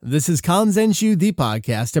This is Kanzenshuu, the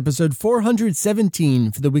podcast, episode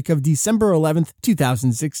 417 for the week of December 11th,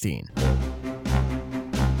 2016.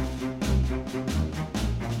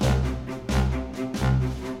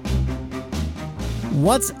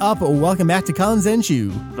 What's up? Welcome back to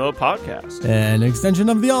Kanzenshuu, the podcast, an extension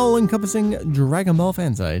of the all-encompassing Dragon Ball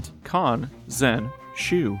fan site. Kanzenshuu.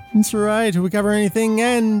 That's right. We cover anything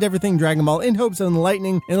and everything Dragon Ball in hopes of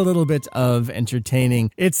enlightening and a little bit of entertaining.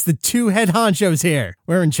 It's the two head honchos here.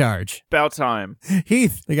 We're in charge. About time.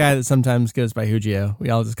 Heath, the guy that sometimes goes by Hujio. We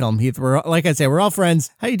all just call him Heath. Like I say, we're all friends.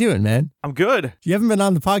 How you doing, man? I'm good. You haven't been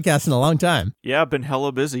on the podcast in a long time. Yeah, I've been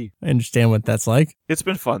hella busy. I understand what that's like. It's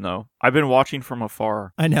been fun, though. I've been watching from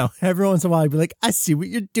afar. I know. Every once in a while, I'd be like, I see what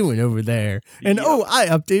you're doing over there. And, oh, I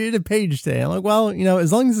updated a page today. I'm like, well, you know,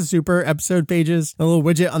 as long as the super episode pages, the little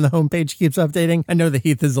widget on the homepage keeps updating, I know the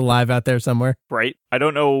Heath is alive out there somewhere. Right. I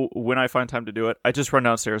don't know when I find time to do it. I just run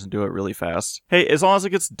downstairs and do it really fast. Hey, as long as it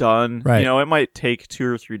gets done, right. You know, it might take 2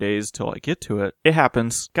 or 3 days till I get to it. It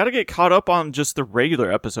happens. Got to get caught up on just the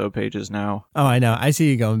regular episode pages now. Oh, I know. I see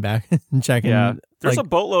you going back and checking. Yeah. There's a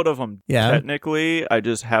boatload of them. Yeah. Technically, I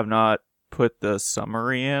just have not put the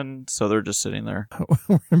summary in, so they're just sitting there.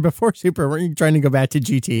 Before Super, weren't you trying to go back to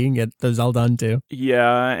GT and get those all done too?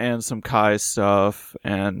 Yeah, and some Kai stuff,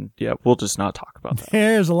 and yeah, we'll just not talk about that.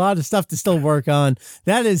 There's a lot of stuff to still work on.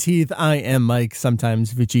 That is Heath. I am Mike,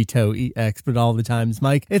 sometimes Vegito EX, but all the times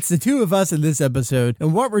Mike. It's the two of us in this episode,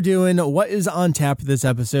 and what we're doing, what is on tap this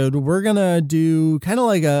episode, we're gonna do kind of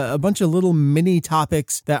like a bunch of little mini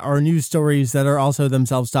topics that are news stories that are also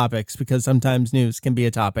themselves topics, because sometimes news can be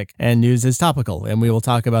a topic, and news is topical, and we will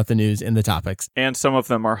talk about the news in the topics. And some of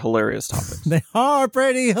them are hilarious topics. They are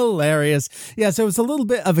pretty hilarious. Yeah, so it's a little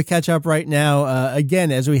bit of a catch-up right now,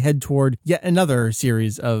 again, as we head toward yet another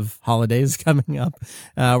series of holidays coming up.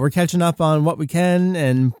 We're catching up on what we can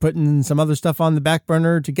and putting some other stuff on the back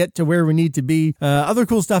burner to get to where we need to be. Other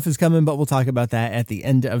cool stuff is coming, but we'll talk about that at the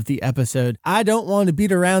end of the episode. I don't want to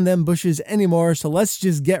beat around them bushes anymore, so let's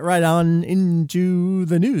just get right on into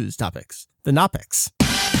the news topics. The Nopics.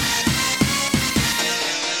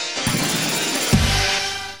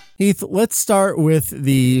 Heath, let's start with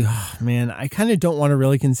I kind of don't want to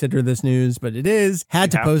really consider this news, but it is.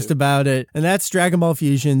 Had to post about it. And that's Dragon Ball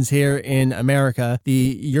Fusions here in America.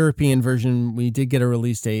 The European version, we did get a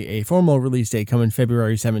release date, a formal release date coming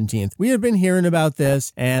February 17th. We had been hearing about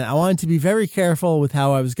this, and I wanted to be very careful with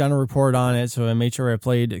how I was going to report on it, so I made sure I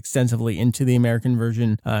played extensively into the American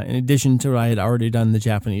version, in addition to what I had already done the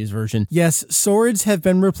Japanese version. Yes, swords have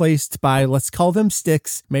been replaced by, let's call them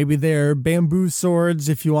sticks. Maybe they're bamboo swords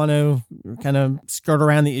if you want to kind of skirt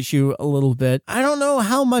around the issue a little bit. I don't know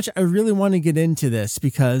how much I really want to get into this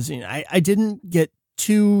because I didn't get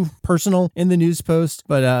too personal in the news post,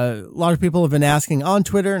 but a lot of people have been asking on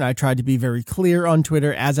Twitter, and I tried to be very clear on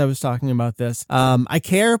Twitter as I was talking about this. I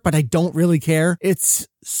care, but I don't really care. It's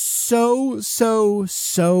so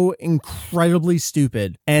incredibly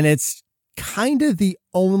stupid, and it's kind of the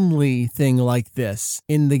only thing like this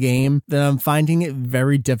in the game that I'm finding it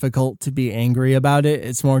very difficult to be angry about it.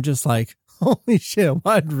 It's more just like, holy shit,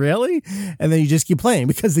 what, really? And then you just keep playing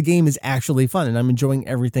because the game is actually fun and I'm enjoying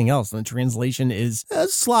everything else. And the translation is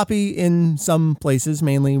sloppy in some places,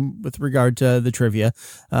 mainly with regard to the trivia.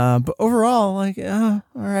 But overall, all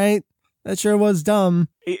right. That sure was dumb.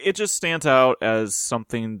 It just stands out as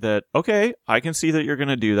something that, okay, I can see that you're going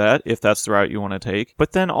to do that if that's the route you want to take.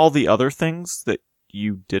 But then all the other things that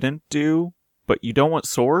you didn't do, but you don't want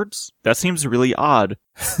swords? That seems really odd.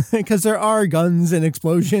 Because there are guns and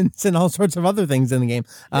explosions and all sorts of other things in the game.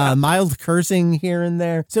 Yeah. Mild cursing here and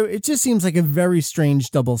there. So it just seems like a very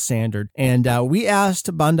strange double standard. And we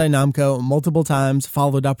asked Bandai Namco multiple times,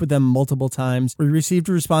 followed up with them multiple times. We received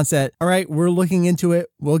a response that, all right, we're looking into it.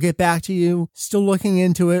 We'll get back to you. Still looking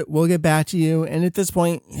into it. We'll get back to you. And at this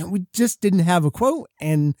point, we just didn't have a quote.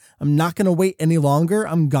 And I'm not going to wait any longer.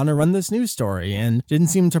 I'm going to run this news story. And didn't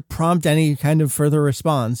seem to prompt any kind of further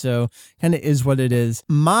response. So kind of is what it is.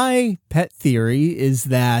 My pet theory is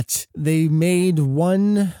that they made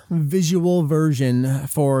one visual version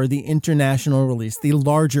for the international release, the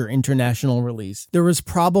larger international release. There was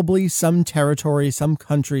probably some territory, some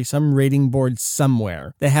country, some rating board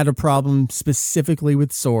somewhere that had a problem specifically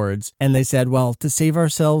with swords. And they said, well, to save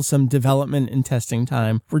ourselves some development and testing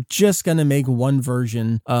time, we're just going to make one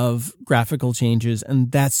version of graphical changes.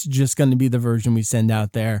 And that's just going to be the version we send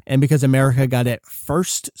out there. And because America got it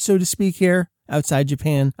first, so to speak, here, outside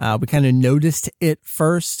Japan, we kind of noticed it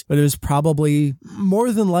first, but it was probably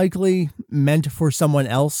more than likely meant for someone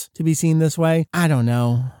else to be seen this way. I don't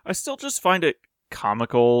know. I still just find it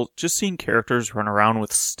comical just seeing characters run around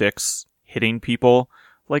with sticks hitting people.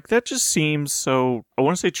 Like, that just seems so, I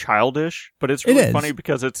want to say childish, but it's It really is. funny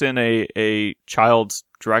because it's in a child's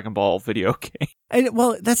Dragon Ball video game. And,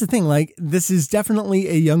 well, that's the thing. Like, this is definitely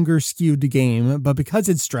a younger skewed game, but because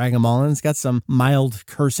it's Dragon Ball and it's got some mild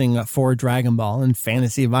cursing for Dragon Ball and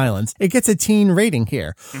fantasy violence, it gets a teen rating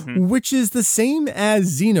here, which is the same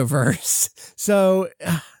as Xenoverse. So,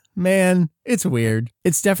 man, it's weird.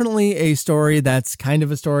 It's definitely a story that's kind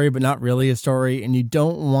of a story, but not really a story. And you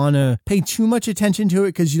don't want to pay too much attention to it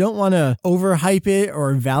because you don't want to overhype it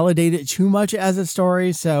or validate it too much as a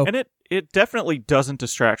story. So, And it definitely doesn't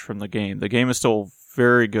distract from the game. The game is still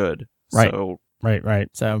very good. Right. So, Right.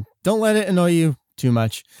 So don't let it annoy you too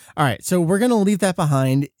much. All right, so we're going to leave that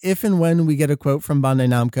behind. If and when we get a quote from Bandai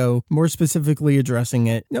Namco, more specifically addressing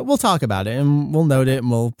it, we'll talk about it and we'll note it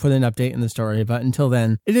and we'll put an update in the story. But until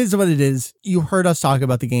then, it is what it is. You heard us talk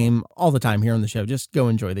about the game all the time here on the show. Just go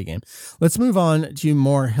enjoy the game. Let's move on to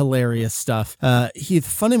more hilarious stuff. Heath,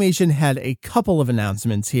 Funimation had a couple of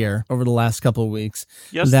announcements here over the last couple of weeks.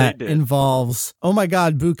 Yes, that they did. involves, oh my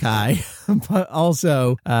God, Bukai. But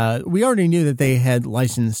also, we already knew that they had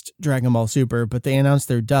licensed Dragon Ball Super, but they announced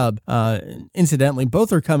their dub. Incidentally,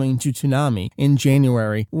 both are coming to Toonami in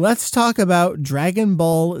January. Let's talk about Dragon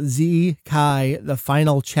Ball Z Kai, the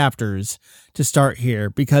final chapters, to start here,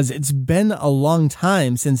 because it's been a long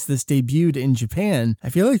time since this debuted in Japan. I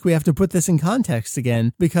feel like we have to put this in context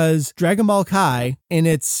again, because Dragon Ball Kai, in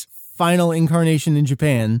its final incarnation in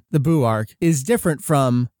Japan, the Buu arc, is different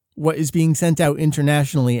from what is being sent out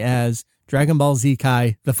internationally as Dragon Ball Z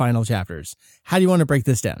Kai, the final chapters. How do you want to break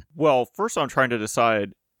this down? Well, first I'm trying to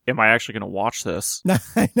decide, am I actually going to watch this?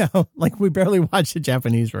 I know, like we barely watched the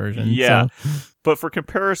Japanese version. Yeah. So. But for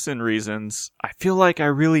comparison reasons, I feel like I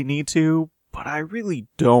really need to, but I really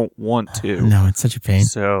don't want to. No, it's such a pain.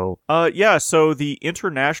 So, so the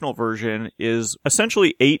international version is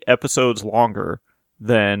essentially 8 episodes longer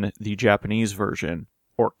than the Japanese version,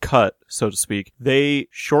 or cut, so to speak. They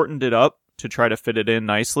shortened it up to try to fit it in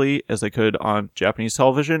nicely as they could on Japanese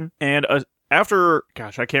television. And after, I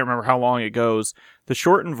can't remember how long it goes, the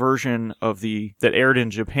shortened version of that aired in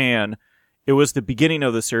Japan, it was the beginning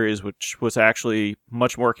of the series, which was actually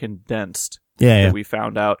much more condensed that we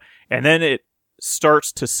found out. And then it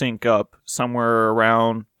starts to sync up somewhere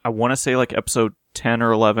around, I want to say like episode 10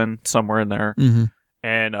 or 11, somewhere in there. Mm-hmm.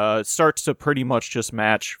 And it starts to pretty much just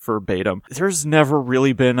match verbatim. There's never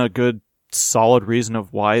really been a good, solid reason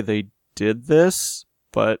of why they did this,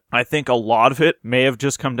 but I think a lot of it may have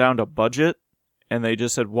just come down to budget, and they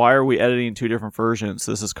just said, why are we editing 2 different versions?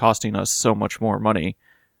 This is costing us so much more money.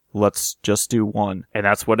 Let's just do one. And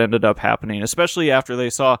that's what ended up happening, especially after they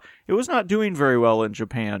saw it was not doing very well in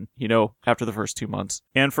Japan, after the first 2 months.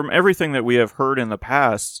 And from everything that we have heard in the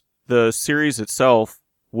past, the series itself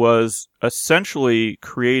was essentially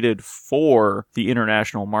created for the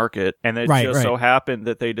international market. And it so happened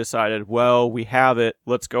that they decided, well, we have it.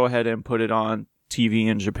 Let's go ahead and put it on TV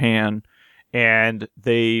in Japan. And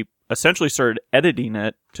they essentially started editing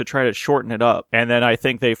it to try to shorten it up. And then I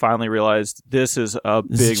think they finally realized this is a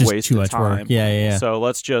big waste of time. Work. Yeah. So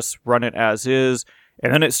let's just run it as is.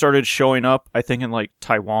 And then it started showing up, I think, in like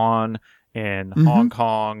Taiwan and Hong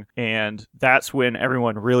Kong, and that's when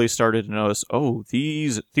everyone really started to notice, oh,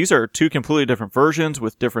 these are 2 completely different versions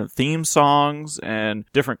with different theme songs and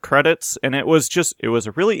different credits, and it was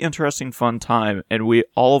a really interesting, fun time, and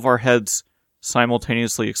all of our heads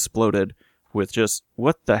simultaneously exploded with just,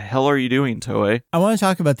 what the hell are you doing, Toei? I want to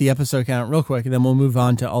talk about the episode count real quick, and then we'll move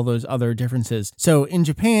on to all those other differences. So in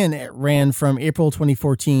Japan, it ran from April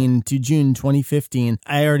 2014 to June 2015.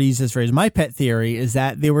 I already used this phrase. My pet theory is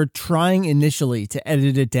that they were trying initially to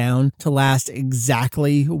edit it down to last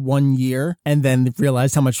exactly 1 year, and then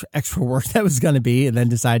realized how much extra work that was going to be, and then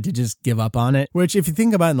decided to just give up on it, which, if you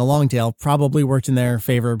think about it in the long tail, probably worked in their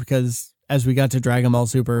favor, because as we got to Dragon Ball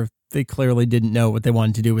Super, they clearly didn't know what they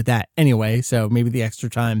wanted to do with that anyway, so maybe the extra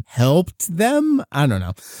time helped them? I don't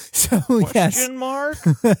know. So, Question mark?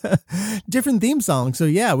 Different theme songs. So,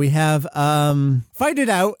 yeah, we have Fight It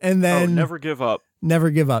Out, and then Never Give Up.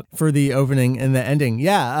 Never Give Up for the opening and the ending.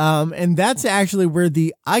 Yeah, and that's actually where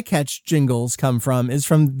the eye catch jingles come from, is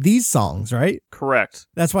from these songs, right? Correct.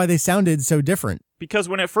 That's why they sounded so different. Because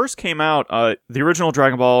when it first came out, the original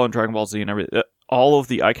Dragon Ball and Dragon Ball Z and everything, all of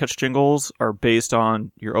the eye catch jingles are based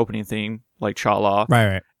on your opening theme, like Cha-La.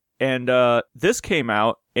 Right. And this came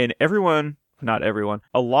out, and not everyone,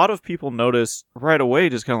 a lot of people noticed right away,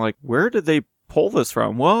 just kind of like, where did they pull this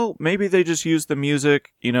from? Well, maybe they just used the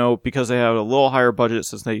music, because they had a little higher budget,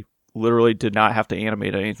 since they literally did not have to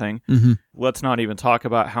animate anything. Mm-hmm. Let's not even talk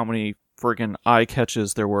about how many friggin' eye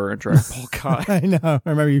catches there were in Dragon Ball Kai. I know. I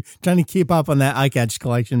remember you trying to keep up on that eye catch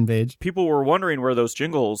collection page. People were wondering where those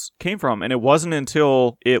jingles came from, and it wasn't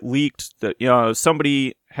until it leaked that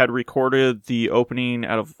somebody had recorded the opening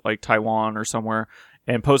out of like Taiwan or somewhere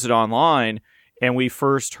and posted online, and we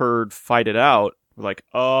first heard "Fight It Out." We're like,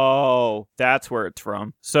 oh, that's where it's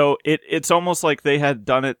from. So it's almost like they had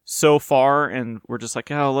done it so far, and we're just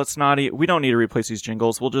like, oh, we don't need to replace these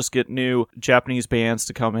jingles. We'll just get new Japanese bands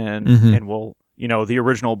to come in, and we'll, the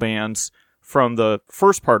original bands from the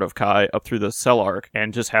first part of Kai up through the Cell arc,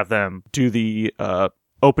 and just have them do the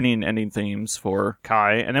opening and ending themes for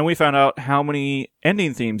Kai. And then we found out how many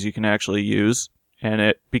ending themes you can actually use, and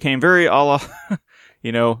it became very a la...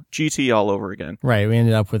 GT all over again. Right. We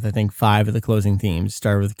ended up with, I think, 5 of the closing themes.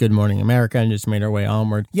 Started with Good Morning America and just made our way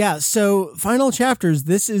onward. Yeah. So final chapters,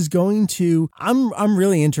 this is going to, I'm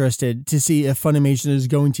really interested to see if Funimation is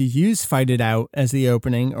going to use Fight It Out as the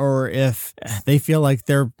opening, or if they feel like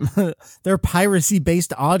their piracy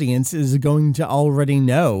based audience is going to already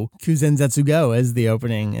know Kuzen Zetsugo as the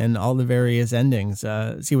opening and all the various endings.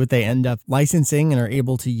 See what they end up licensing and are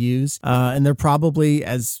able to use. And they're probably,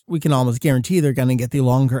 as we can almost guarantee, they're going to get the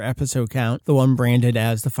longer episode count, the one branded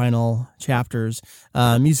as the final chapters.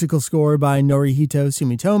 Musical score by Norihito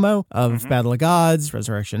Sumitomo of Battle of Gods,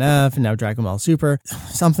 Resurrection F, and now Dragon Ball Super.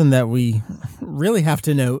 Something that we really have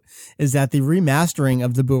to note is that the remastering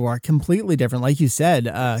of the Buu are completely different. Like you said,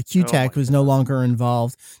 Q-Tech was no longer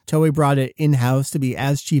involved. Toei brought it in-house to be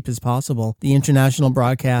as cheap as possible. The international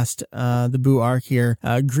broadcast, the Buu arc here,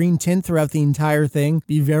 green tint throughout the entire thing.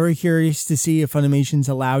 Be very curious to see if Funimation's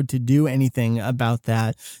allowed to do anything about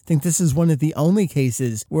that. I think this is one of the only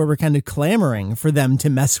cases where we're kind of clamoring for them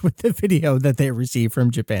to mess with the video that they receive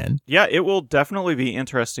from Japan. Yeah, it will definitely be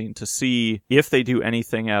interesting to see if they do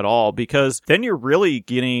anything at all, because then you're really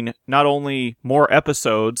getting not only more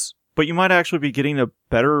episodes, but you might actually be getting a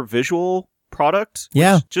better visual product.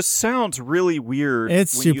 Yeah. Which just sounds really weird.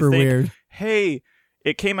 It's super weird. Hey,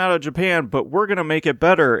 it came out of Japan, but we're going to make it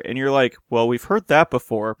better. And you're like, well, we've heard that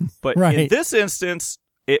before. But right. In this instance,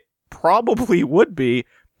 it probably would be,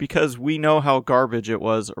 because we know how garbage it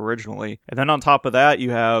was originally. And then on top of that,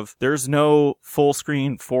 there's no full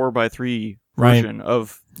screen 4:3 version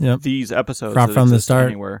of these episodes from the start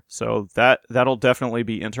anywhere. So that'll definitely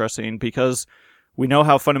be interesting, because we know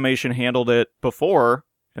how Funimation handled it before.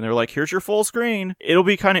 And they're like, here's your full screen. It'll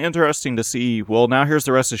be kind of interesting to see, well, now here's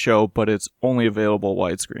the rest of the show, but it's only available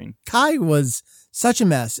widescreen. Kai was such a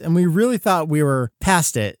mess, and we really thought we were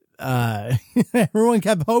past it. Everyone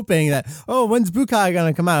kept hoping that, when's Bukai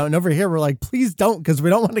gonna come out? And over here we're like, please don't, because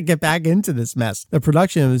we don't want to get back into this mess. The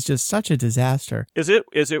production was just such a disaster. Is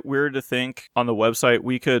it weird to think on the website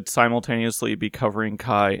we could simultaneously be covering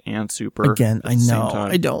Kai and Super again? I know,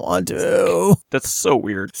 I don't want to. That's so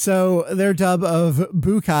weird. So their dub of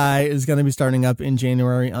Bukai is going to be starting up in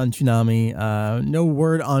January on Toonami. No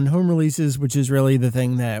word on home releases, which is really the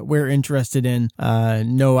thing that we're interested in.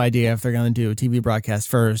 No idea if they're going to do a TV broadcast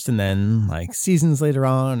first and then like seasons later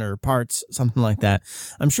on, or parts, something like that.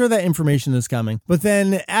 I'm sure that information is coming. But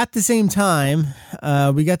then at the same time,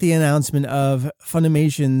 we got the announcement of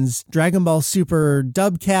Funimation's Dragon Ball Super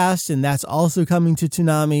dubcast, and that's also coming to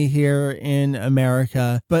Toonami here in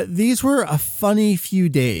America. But these were a funny few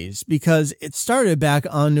days, because it started back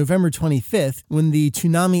on November 25th when the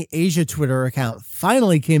Toonami Asia Twitter account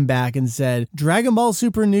finally came back and said, Dragon Ball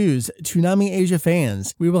Super news, Toonami Asia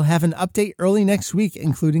fans, we will have an update early next week,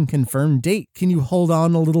 including confirmed date. Can you hold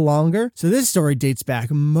on a little longer? So this story dates back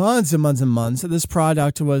months and months and months. This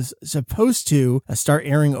product was supposed to start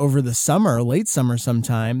airing over the summer, late summer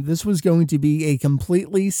sometime. This was going to be a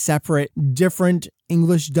completely separate, different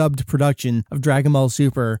English dubbed production of Dragon Ball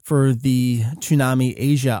Super for the Toonami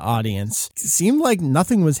Asia audience. It seemed like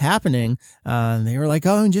nothing was happening. They were like,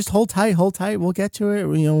 just hold tight, we'll get to it.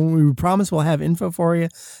 We promise we'll have info for you.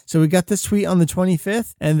 So we got this tweet on the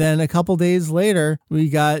 25th, and then a couple days later, we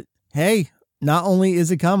got, hey, not only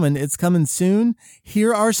is it coming, it's coming soon.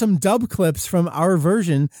 Here are some dub clips from our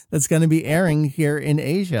version that's going to be airing here in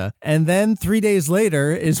Asia. And then 3 days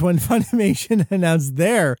later is when Funimation announced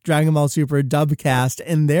their Dragon Ball Super dubcast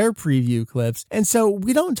and their preview clips. And so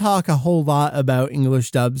we don't talk a whole lot about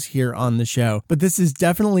English dubs here on the show, but this is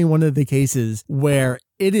definitely one of the cases where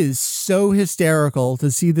it is so hysterical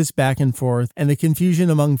to see this back and forth, and the confusion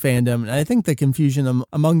among fandom, and I think the confusion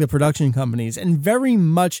among the production companies, and very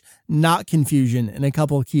much not confusion in a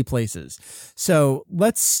couple of key places. So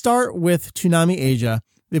let's start with Toonami Asia.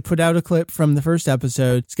 They put out a clip from the first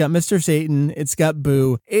episode. It's got Mr. Satan. It's got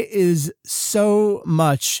Buu. It is so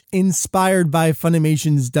much inspired by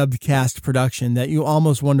Funimation's dubcast production that you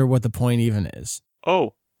almost wonder what the point even is.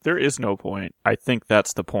 Oh, There is no point. I think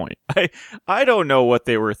that's the point. I don't know what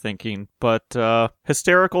they were thinking, but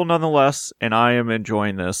hysterical nonetheless, and I am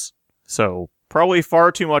enjoying this. So probably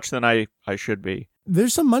far too much than I should be.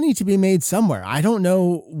 There's some money to be made somewhere. I don't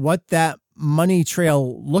know what that money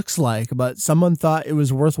trail looks like, but someone thought it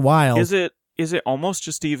was worthwhile. Is it almost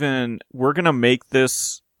just even, we're going to make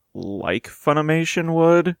this like Funimation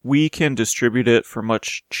would? We can distribute it for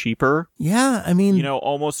much cheaper. Yeah, I mean...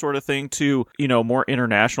 almost sort of thing to, more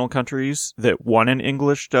international countries that want an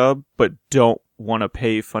English dub, but don't want to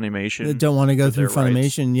pay Funimation. That don't want to go through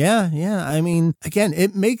Funimation. Rights. Yeah. I mean, again,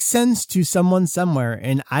 it makes sense to someone somewhere,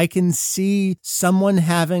 and I can see someone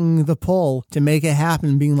having the pull to make it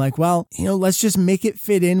happen, being like, well, let's just make it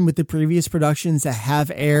fit in with the previous productions that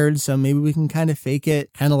have aired, so maybe we can kind of fake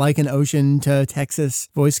it, kind of like an Ocean to Texas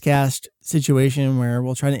voice cast situation where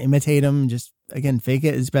we'll try to imitate them, just again, fake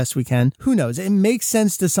it as best we can. Who knows? It makes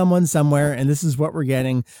sense to someone somewhere, and this is what we're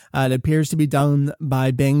getting. It appears to be done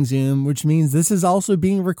by Bang Zoom, which means this is also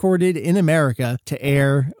being recorded in America to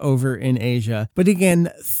air over in Asia. But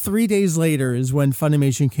again, 3 days later is when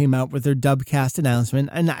Funimation came out with their dubcast announcement,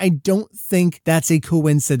 and I don't think that's a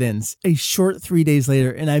coincidence. A short 3 days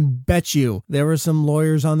later, and I bet you there were some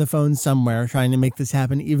lawyers on the phone somewhere trying to make this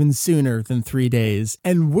happen even sooner than 3 days.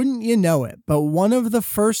 And wouldn't you know it, but one of the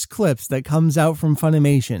first clips that comes out from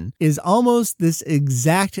Funimation is almost this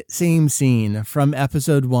exact same scene from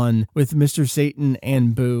episode 1 with Mr. Satan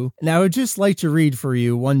and Boo. Now, I would just like to read for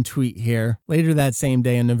you one tweet here. Later that same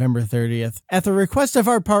day on November 30th. At the request of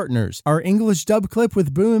our partners, our English dub clip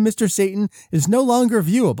with Boo and Mr. Satan is no longer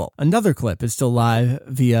viewable. Another clip is still live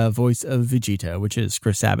via Voice of Vegeta, which is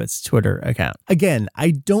Chris Sabat's Twitter account. Again,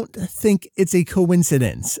 I don't think it's a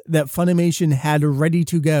coincidence that Funimation had ready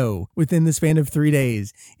to go within the span of 3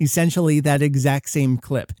 days, essentially that exact same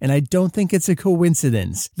clip. And I don't think it's a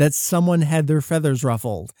coincidence that someone had their feathers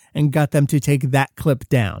ruffled and got them to take that clip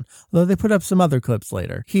down. Though they put up some other clips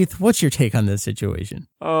later. Heath, what's your take on this situation?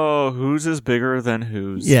 Oh, whose is bigger than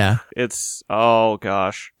whose? Yeah. Oh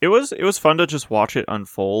gosh. It was fun to just watch it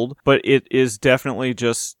unfold, but it is definitely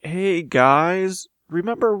just, hey guys,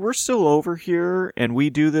 remember we're still over here and we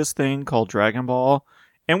do this thing called Dragon Ball.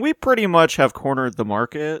 And we pretty much have cornered the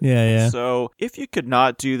market. Yeah. So if you could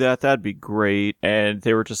not do that, that'd be great. And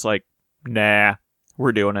they were just like, nah,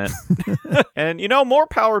 we're doing it. And, more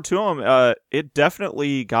power to them. It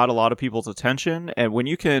definitely got a lot of people's attention. And when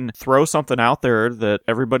you can throw something out there that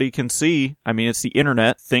everybody can see, I mean, it's the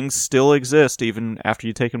internet. Things still exist even after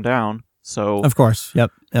you take them down. So, of course.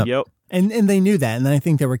 Yep. And they knew that. And I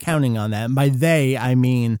think they were counting on that. And by they, I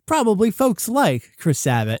mean probably folks like Chris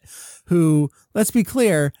Sabat, who, let's be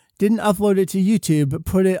clear, didn't upload it to YouTube, but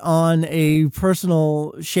put it on a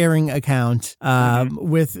personal sharing account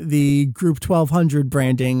with the Group 1200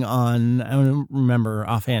 branding on, I don't remember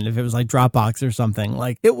offhand if it was like Dropbox or something.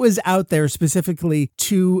 Like, it was out there specifically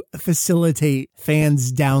to facilitate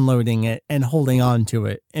fans downloading it and holding on to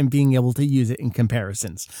it and being able to use it in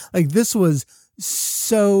comparisons. Like, this was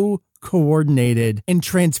so coordinated and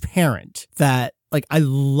transparent that I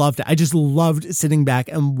loved it. I just loved sitting back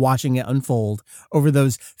and watching it unfold over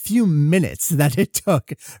those few minutes that it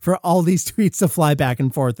took for all these tweets to fly back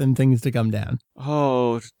and forth and things to come down.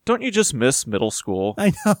 Oh, don't you just miss middle school?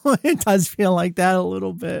 I know, it does feel like that a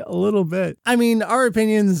little bit. I mean, our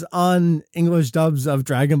opinions on English dubs of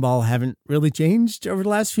Dragon Ball haven't really changed over the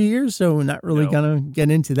last few years, so we're not really going to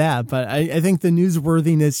get into that. But I think the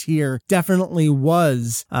newsworthiness here definitely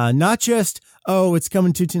was not just, oh, it's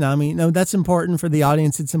coming to Toonami. No, that's important for the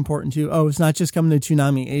audience. It's important too. Oh, it's not just coming to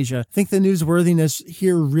Toonami Asia. I think the newsworthiness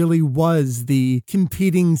here really was the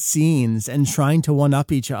competing scenes and trying to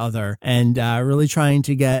one-up each other and really trying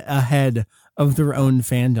to get ahead of their own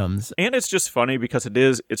fandoms. And it's just funny because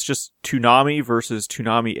it's just Toonami versus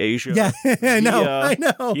Toonami Asia. Yeah, I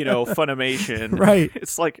know. Funimation. Right.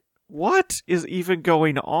 It's like, what is even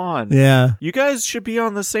going on? Yeah. You guys should be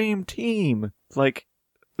on the same team. Like,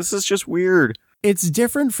 this is just weird. It's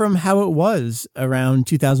different from how it was around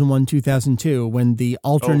 2001, 2002 when the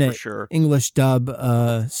alternate English dub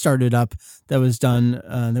started up that was done.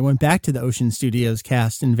 They went back to the Ocean Studios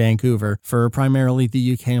cast in Vancouver for primarily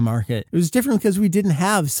the UK market. It was different because we didn't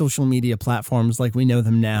have social media platforms like we know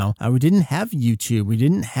them now. We didn't have YouTube. We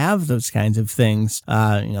didn't have those kinds of things,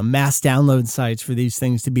 mass download sites for these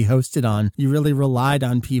things to be hosted on. You really relied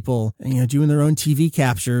on people, doing their own TV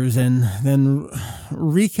captures and then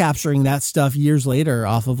recapturing that stuff years later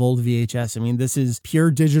off of old VHS. I mean, this is pure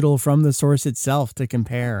digital from the source itself to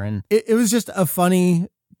compare. And it was just a funny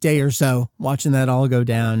day or so watching that all go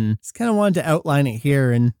down. Just kind of wanted to outline it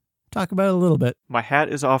here and talk about it a little bit. My hat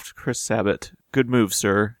is off to Chris Sabat. Good move,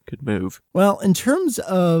 sir. could move. Well, in terms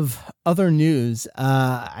of other news,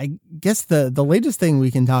 I guess the latest thing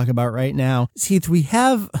we can talk about right now is, Heath, we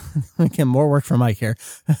have, again, more work for Mike here,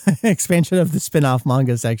 expansion of the spin-off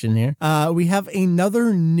manga section here. We have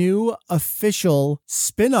another new official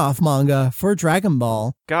spin-off manga for Dragon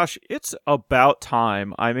Ball. Gosh, it's about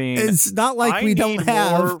time. I mean, it's not like we don't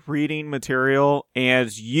have more reading material,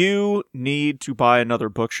 and you need to buy another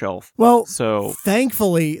bookshelf. Well, so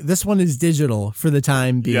thankfully, this one is digital for the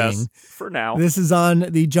time being. Yes, for now. This is on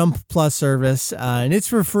the Jump Plus service, and it's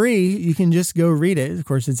for free. You can just go read it. Of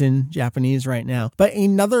course, it's in Japanese right now. But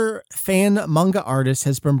another fan manga artist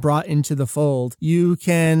has been brought into the fold. You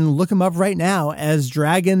can look him up right now as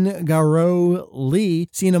Dragon Garo Lee.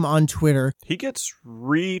 Seen him on Twitter. He gets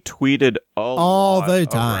retweeted all the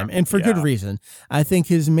time, and for good reason. I think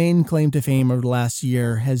his main claim to fame over the last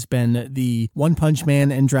year has been the One Punch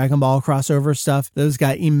Man and Dragon Ball crossover stuff. Those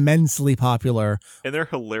got immensely popular. And they're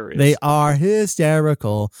hilarious. They are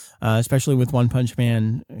hysterical, especially with One Punch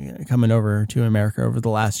Man coming over to America over the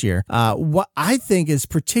last year. What I think is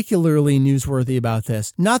particularly newsworthy about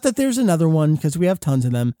this, not that there's another one, because we have tons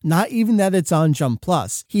of them, not even that it's on Jump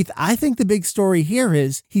Plus. Heath, I think the big story here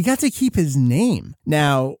is he got to keep his name.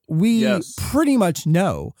 Now, we pretty much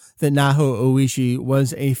know that Naho Oishi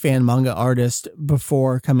was a fan manga artist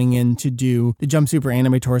before coming in to do the Jump Super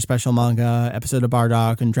Anime Tour special manga, episode of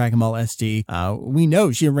Bardock, and Dragon Ball SD. We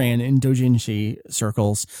know she ran in doujinshi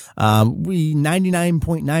circles. We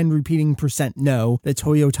 99.9 repeating % know that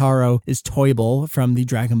Toyotaro is Toible from the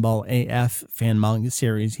Dragon Ball AF fan manga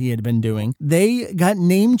series he had been doing. They got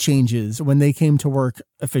name changes when they came to work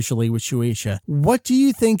officially with Shueisha. What do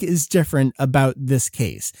you think is different about this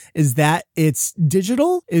case? Is that it's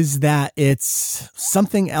digital? Is that it's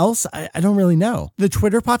something else? I don't really know. The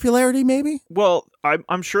Twitter popularity, maybe? Well,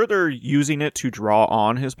 I'm sure they're using it to draw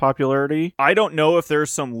on his popularity. I don't know if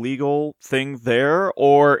there's some legal thing there,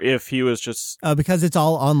 or if he was just... because it's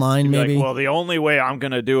all online, maybe? Like, well, the only way I'm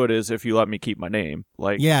going to do it is if you let me keep my name.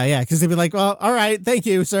 Like, yeah, because they'd be like, well, all right, thank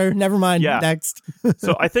you, sir. Never mind. Yeah. Next.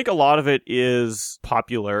 So I think a lot of it is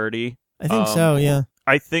popularity. I think so, yeah.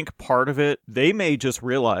 I think part of it, they may just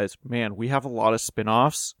realize, man, we have a lot of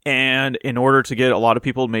spin-offs, and in order to get a lot of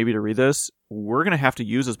people maybe to read this, we're going to have to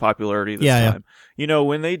use his popularity this time. Yeah. You know,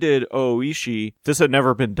 when they did Oishi, this had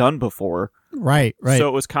never been done before. Right. So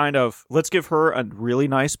it was kind of, let's give her a really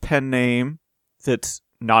nice pen name that's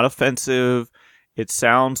not offensive, it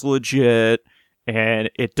sounds legit, and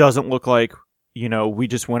it doesn't look like, you know, we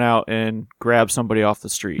just went out and grabbed somebody off the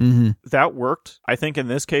street. Mm-hmm. That worked. I think in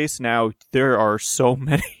this case now, there are so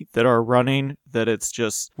many that are running that it's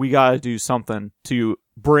just, we got to do something to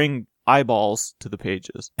bring eyeballs to the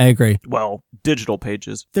pages. I agree. Well, digital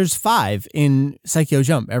pages. There's 5 in Saikyo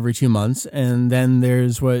Jump every 2 months, and then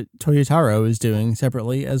there's what Toyotaro is doing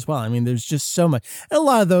separately as well. I mean, there's just so much. And a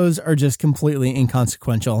lot of those are just completely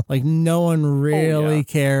inconsequential. Like, no one really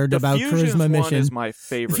cared about Charisma Mission. The Fusions one is my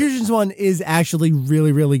favorite. The Fusions one is actually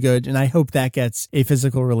really, really good, and I hope that gets a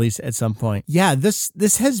physical release at some point. Yeah, this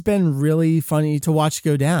has been really funny to watch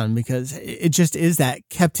go down, because it just is that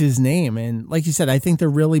kept his name. And like you said, I think they're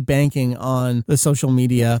really banking on the social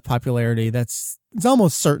media popularity. It's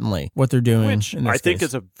almost certainly what they're doing. Which in this I think case.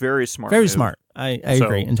 is a very smart Very move. smart. I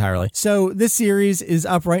agree entirely. So this series is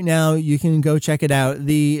up right now. You can go check it out.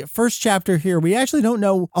 The first chapter here, we actually don't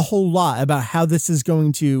know a whole lot about how this is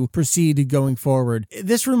going to proceed going forward.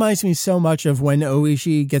 This reminds me so much of when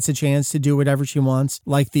Oishi gets a chance to do whatever she wants,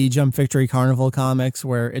 like the Jump Victory Carnival comics,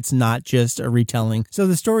 where it's not just a retelling. So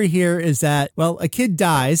the story here is that, well, a kid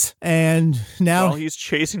dies, and now... Well, he's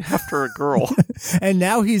chasing after a girl. And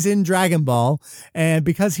now he's in Dragon Ball, and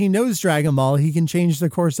because he knows Dragon Ball, he can change the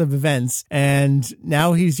course of events, and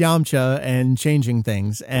now he's Yamcha and changing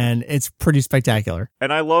things, and it's pretty spectacular.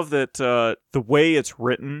 And I love that the way it's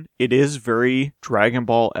written, it is very Dragon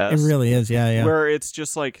Ball-esque. It really is, yeah. Where it's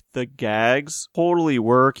just like the gags totally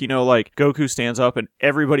work. You know, like Goku stands up and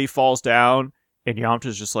everybody falls down, and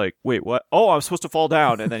Yamcha's just like, wait, what? Oh, I'm supposed to fall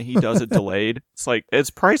down. And then he does it delayed. It's like, it's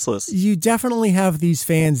priceless. You definitely have these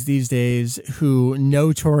fans these days who know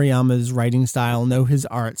Toriyama's writing style, know his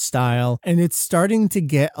art style. And it's starting to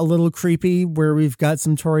get a little creepy where we've got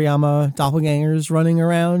some Toriyama doppelgangers running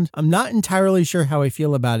around. I'm not entirely sure how I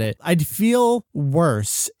feel about it. I'd feel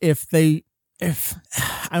worse if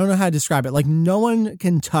I don't know how to describe it. Like, no one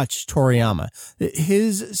can touch Toriyama.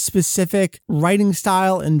 His specific writing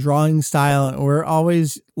style and drawing style, we're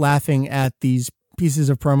always laughing at these pieces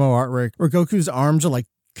of promo artwork where Goku's arms are like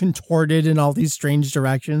contorted in all these strange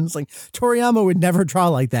directions. Like, Toriyama would never draw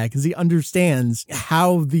like that because he understands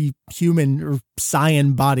how the human or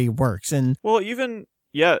Saiyan body works. And well, even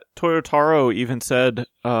Toyotaro even said,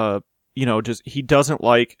 just he doesn't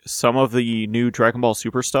like some of the new Dragon Ball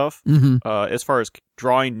Super stuff, as far as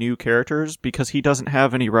drawing new characters, because he doesn't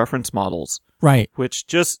have any reference models. Right. Which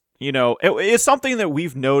just, it's something that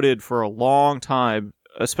we've noted for a long time,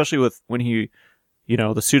 especially with when he,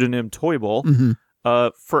 the pseudonym Toyble.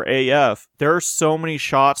 For AF, there are so many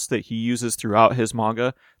shots that he uses throughout his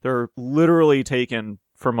manga. They're literally taken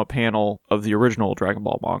from a panel of the original Dragon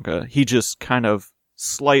Ball manga. He just kind of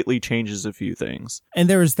slightly changes a few things. And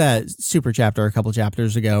there was that super chapter a couple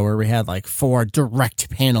chapters ago where we had like 4 direct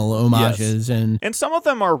panel homages. Yes. And some of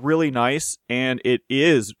them are really nice, and it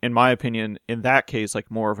is, in my opinion, in that case, like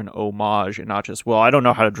more of an homage and not just, well, I don't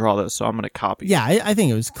know how to draw this, so I'm going to copy. Yeah, I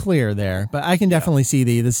think it was clear there, but I can definitely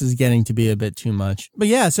see this is getting to be a bit too much. But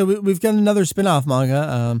yeah, so we've got another spin-off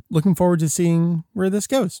manga. Looking forward to seeing where this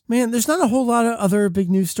goes. Man, there's not a whole lot of other big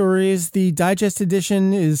news stories. The Digest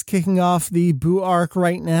Edition is kicking off the Boo arc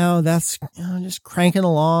right now. That's just cranking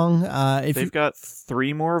along. They've got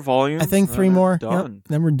 3 more volumes. I think 3 more. Done. Yep,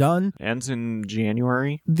 then we're done. Ends in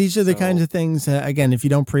January. These are the kinds of things, again, if you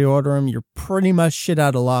don't pre-order them, you're pretty much shit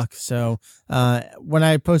out of luck. So when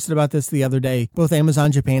I posted about this the other day, both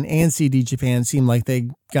Amazon Japan and CD Japan seemed like they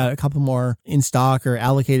got a couple more in stock or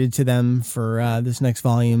allocated to them for this next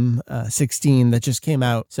volume, 16, that just came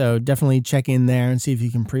out. So definitely check in there and see if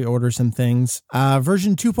you can pre-order some things.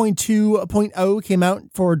 Version 2.2.0 came out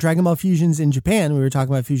for Dragon Ball Fusions in Japan. We were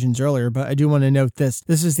talking about Fusions earlier, but I do want to note this.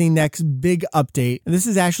 This is the next big update. This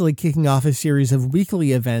is actually kicking off a series of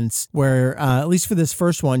weekly events where, at least for this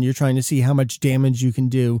first one, you're trying to see how much damage you can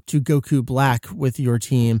do to Goku Black with your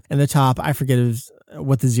team. And the top, I forget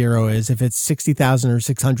what the 0 is, if it's 60,000 or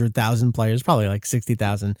 600,000 players, probably like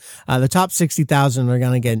 60,000. The top 60,000 are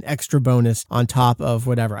going to get an extra bonus on top of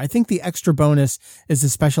whatever. I think the extra bonus is the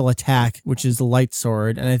special attack, which is the light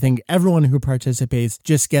sword. And I think everyone who participates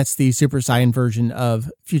just gets the Super Saiyan version of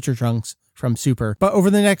Future Trunks from Super. But over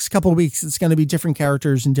the next couple of weeks, it's going to be different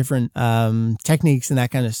characters and different techniques and that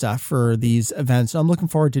kind of stuff for these events. So I'm looking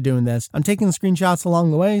forward to doing this. I'm taking screenshots along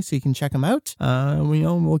the way so you can check them out.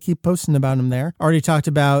 We'll keep posting about them there. Already talked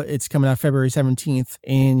about it's coming out February 17th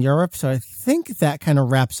in Europe. So I think that kind of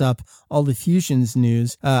wraps up all the Fusions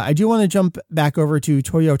news. I do want to jump back over to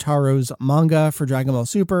Toyotaro's manga for Dragon Ball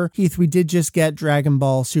Super. Heath, we did just get Dragon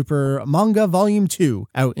Ball Super Manga Volume 2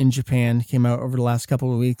 out in Japan. Came out over the last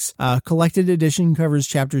couple of weeks. Collected edition covers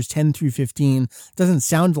chapters 10 through 15. Doesn't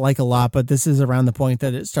sound like a lot, but this is around the point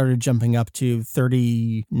that it started jumping up to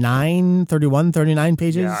 39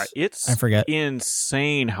 pages. Yeah, I forget.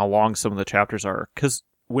 Insane how long some of the chapters are, because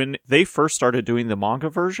when they first started doing the manga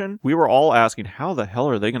version, we were all asking, how the hell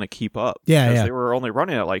are they going to keep up? Yeah. They were only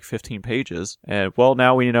running at like 15 pages. And well,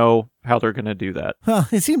 now we know how they're going to do that. Huh,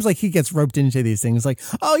 it seems like he gets roped into these things. Like,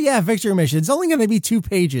 oh yeah, Victory Mission, it's only going to be 2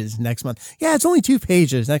 pages next month. Yeah, it's only 2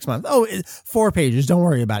 pages next month. Oh, 4 pages, don't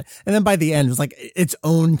worry about it. And then by the end, it was like its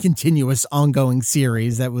own continuous ongoing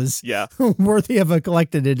series that was worthy of a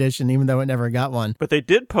collected edition, even though it never got one. But they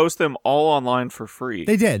did post them all online for free.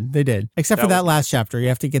 They did. Except for that last chapter. You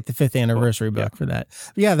have to get the 5th anniversary book for that.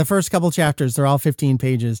 But yeah, the first couple chapters, they're all 15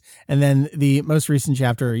 pages. And then the most recent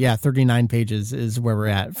chapter, 39 pages is where we're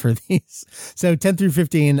at for these. So 10 through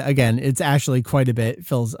 15, again, it's actually quite a bit,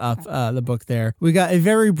 fills up the book there. We got a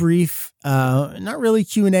very brief, not really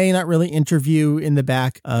Q&A, not really interview in the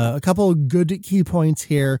back. A couple of good key points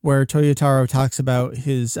here where Toyotaro talks about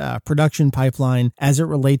his production pipeline as it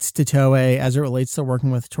relates to Toei, as it relates to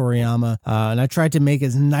working with Toriyama. And I tried to make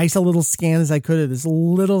as nice a little scan as I could of this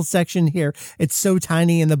little section here. It's so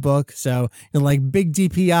tiny in the book, so like big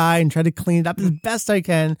DPI and try to clean it up as best I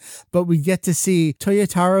can. But we get to see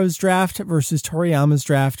Toyotaro's draft versus Toriyama's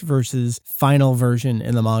draft versus final version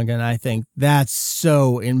in the manga. And I think that's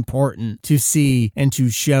so important to see and to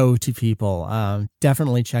show to people.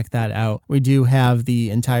 Definitely check that out. We do have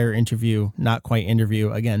the entire interview, not quite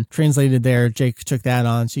interview, again, translated there. Jake took that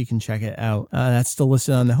on, so you can check it out. That's still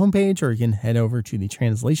listed on the homepage, or you can head over to the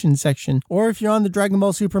translation section. Or if you're on the Dragon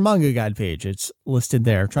Ball Super Manga Guide page, it's listed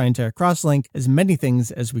there. Trying to cross-link as many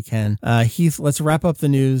things as we can. Heath, let's wrap up the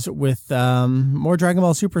news with more Dragon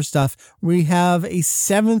Ball Super stuff. We have a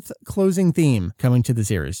 7th closing theme coming to the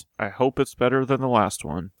series. I hope it's better than the last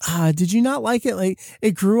one. Did you not like it? Like,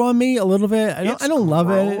 it grew on me a little bit. I don't love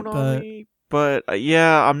it, but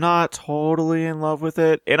yeah, I'm not totally in love with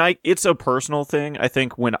it. And it's a personal thing. I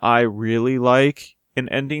think when I really like an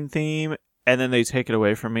ending theme and then they take it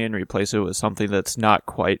away from me and replace it with something that's not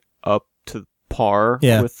quite up to par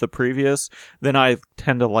with the previous, then I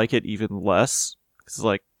tend to like it even less. It's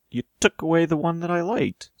like, you took away the one that I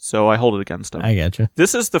liked. So I hold it against them. I getcha.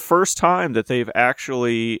 This is the first time that they've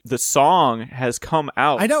actually, the song has come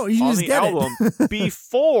out I know, you on just the get album it.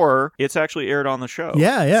 before it's actually aired on the show.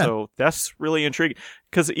 Yeah. So that's really intriguing.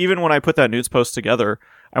 Because even when I put that news post together,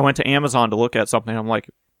 I went to Amazon to look at something. I'm like,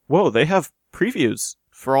 whoa, they have previews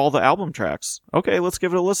for all the album tracks. Okay, let's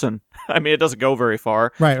give it a listen. I mean, it doesn't go very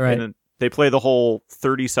far. Right. And then they play the whole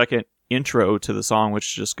 30-second intro to the song, which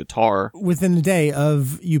is just guitar. Within a day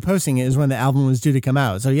of you posting it is when the album was due to come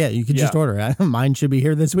out. So yeah, you could just order it. Mine should be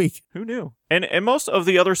here this week. Who knew? And most of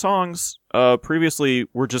the other songs previously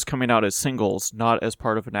were just coming out as singles, not as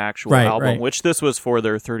part of an actual album, which this was for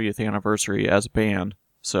their 30th anniversary as a band.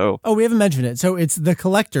 So, we haven't mentioned it. So it's The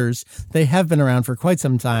Collectors. They have been around for quite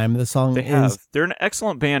some time. The song They're an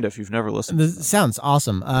excellent band if you've never listened. Sounds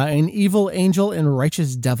awesome. An Evil Angel and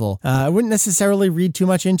Righteous Devil. I wouldn't necessarily read too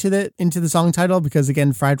much into the song title because,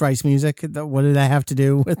 again, fried rice music. What did I have to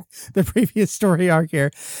do with the previous story arc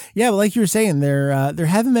here? Yeah, but like you were saying, there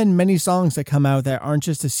haven't been many songs that come out that aren't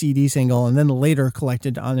just a CD single and then later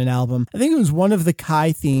collected on an album. I think it was one of the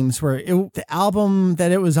Kai themes where the album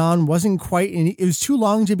that it was on wasn't quite, it was too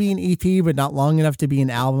long to be an EP, but not long enough to be an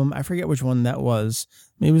album. I forget which one that was.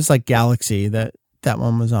 Maybe it was like Galaxy that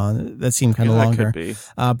one was on. That seemed kind of longer. That could be.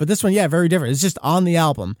 But this one, very different. It's just on the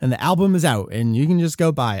album, and the album is out, and you can just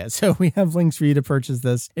go buy it. So we have links for you to purchase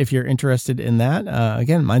this if you're interested in that.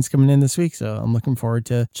 Again, mine's coming in this week, so I'm looking forward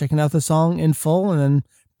to checking out the song in full and then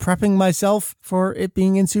prepping myself for it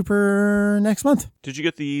being in Super next month. Did you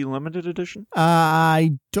get the limited edition?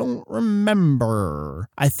 I don't remember.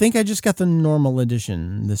 I think I just got the normal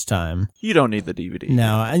edition this time. You don't need the DVD.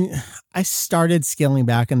 No, I started scaling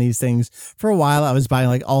back on these things. For a while, I was buying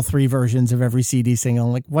like all 3 versions of every CD single.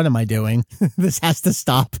 I'm like, what am I doing? This has to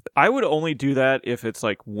stop. I would only do that if it's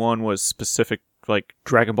like one was specific, like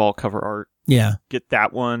Dragon Ball cover art. Yeah. Get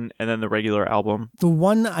that one and then the regular album. The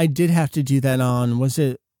one I did have to do that on, was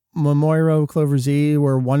it Momoiro Clover Z,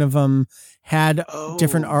 where one of them had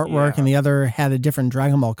different artwork and the other had a different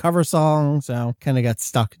Dragon Ball cover song, so kind of got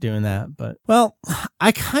stuck doing that. But, well,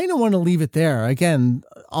 I kind of want to leave it there. Again,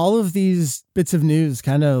 all of these bits of news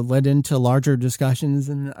kind of led into larger discussions,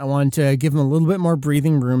 and I wanted to give them a little bit more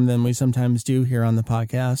breathing room than we sometimes do here on the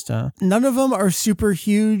podcast. None of them are super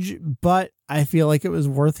huge, but I feel like it was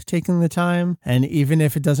worth taking the time, and even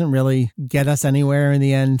if it doesn't really get us anywhere in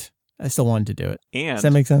the end, I still wanted to do it. And does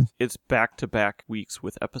that make sense? It's back-to-back weeks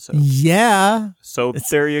with episodes. Yeah. So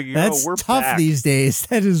there you go. That's We're tough back. these days.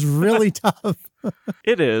 That is really tough.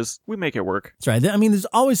 It is. We make it work. That's right. I mean, there's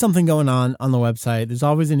always something going on the website. There's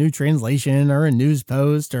always a new translation or a news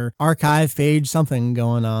post or archive page, something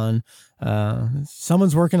going on.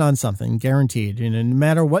 Someone's working on something, guaranteed. You know, no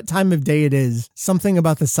matter what time of day it is, something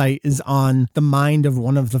about the site is on the mind of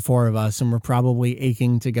one of the 4 of us, and we're probably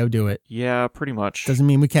aching to go do it. Yeah, pretty much. Doesn't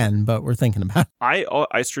mean we can, but we're thinking about it.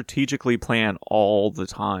 I strategically plan all the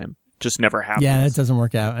time. Just never happens. Yeah, that doesn't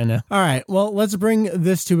work out. I know. All right. Well, let's bring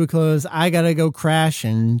this to a close. I got to go crash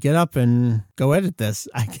and get up and go edit this,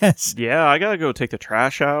 I guess. Yeah, I got to go take the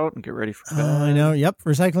trash out and get ready for bed. I know. Yep.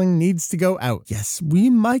 Recycling needs to go out. Yes, we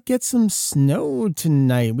might get some snow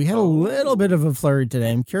tonight. We had a little bit of a flurry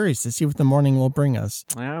today. I'm curious to see what the morning will bring us.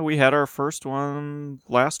 Yeah, we had our first one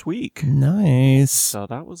last week. Nice. So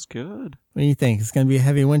that was good. What do you think? It's going to be a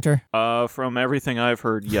heavy winter? From everything I've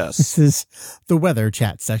heard, yes. This is the weather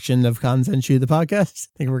chat section of Kanzenshuu, the podcast.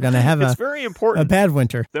 I think we're going to have it's very important. A bad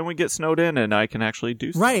winter. Then we get snowed in and I can actually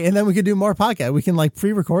do stuff. Right, and then we can do more podcast. We can like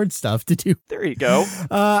pre-record stuff to do. There you go.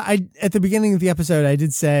 At the beginning of the episode, I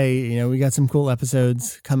did say, we got some cool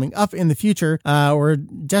episodes coming up in the future. We're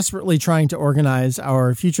desperately trying to organize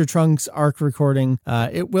our Future Trunks arc recording.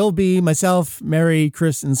 It will be myself, Mary,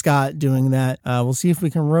 Chris, and Scott doing that. We'll see if we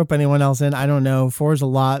can rope anyone else in. I don't know. 4 is a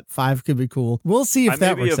lot. 5 could be cool. We'll see if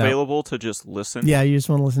that works out. I may be available to just listen. Yeah, you just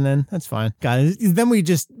want to listen in? That's fine. Guys, then we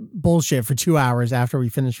just bullshit for 2 hours after we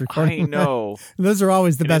finish recording. I know. Those are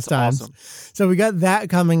always the best times. Awesome. So we got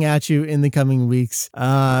that coming at you in the coming weeks. We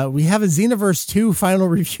have a Xenoverse 2 final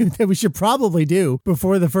review that we should probably do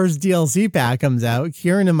before the first DLC pack comes out.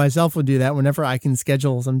 Kieran and myself will do that whenever I can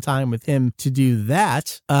schedule some time with him to do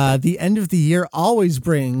that. The end of the year always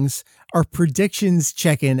brings our predictions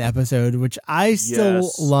check-in episode, which I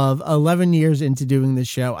still love. 11 years into doing this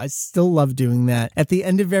show, I still love doing that. At the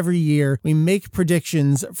end of every year, we make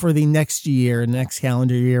predictions for the next year, next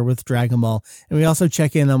calendar year with Dragon Ball. And we also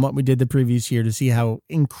check in on what we did the previous year to see how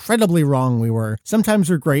incredibly wrong we were. Sometimes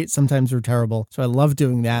we're great, sometimes we're terrible. So I love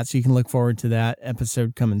doing that. So you can look forward to that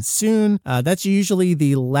episode coming soon. That's usually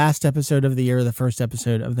the last episode of the year, the first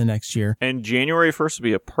episode of the next year. And January 1st would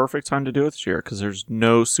be a perfect time to do it this year because there's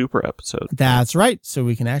no super episode. episode. That's right. So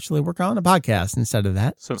we can actually work on a podcast instead of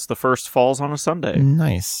that. Since the first falls on a Sunday.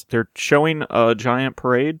 Nice. They're showing a giant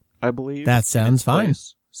parade, I believe. That sounds fine.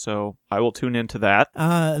 Place. So I will tune into that.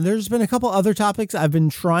 There's been a couple other topics I've been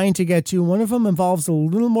trying to get to. One of them involves a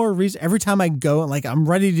little more reason. Every time I go, like, I'm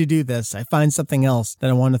ready to do this, I find something else that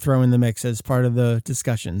I want to throw in the mix as part of the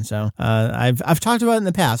discussion. So I've talked about it in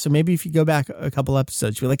the past. So maybe if you go back a couple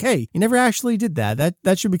episodes, you're like, hey, you never actually did that.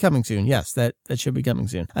 That should be coming soon. Yes, that should be coming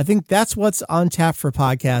soon. I think that's what's on tap for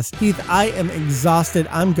podcasts. Heath, I am exhausted.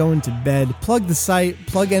 I'm going to bed. Plug the site.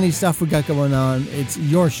 Plug any stuff we got going on. It's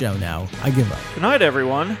your show now. I give up. Good night,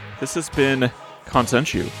 everyone. This has been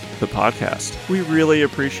Consensu, the podcast. We really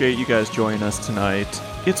appreciate you guys joining us tonight.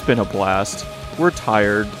 It's been a blast. We're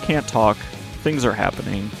tired, can't talk. Things are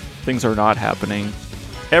happening. Things are not happening.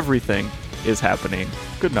 Everything is happening.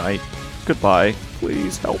 Good night. Goodbye.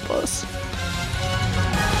 Please help us.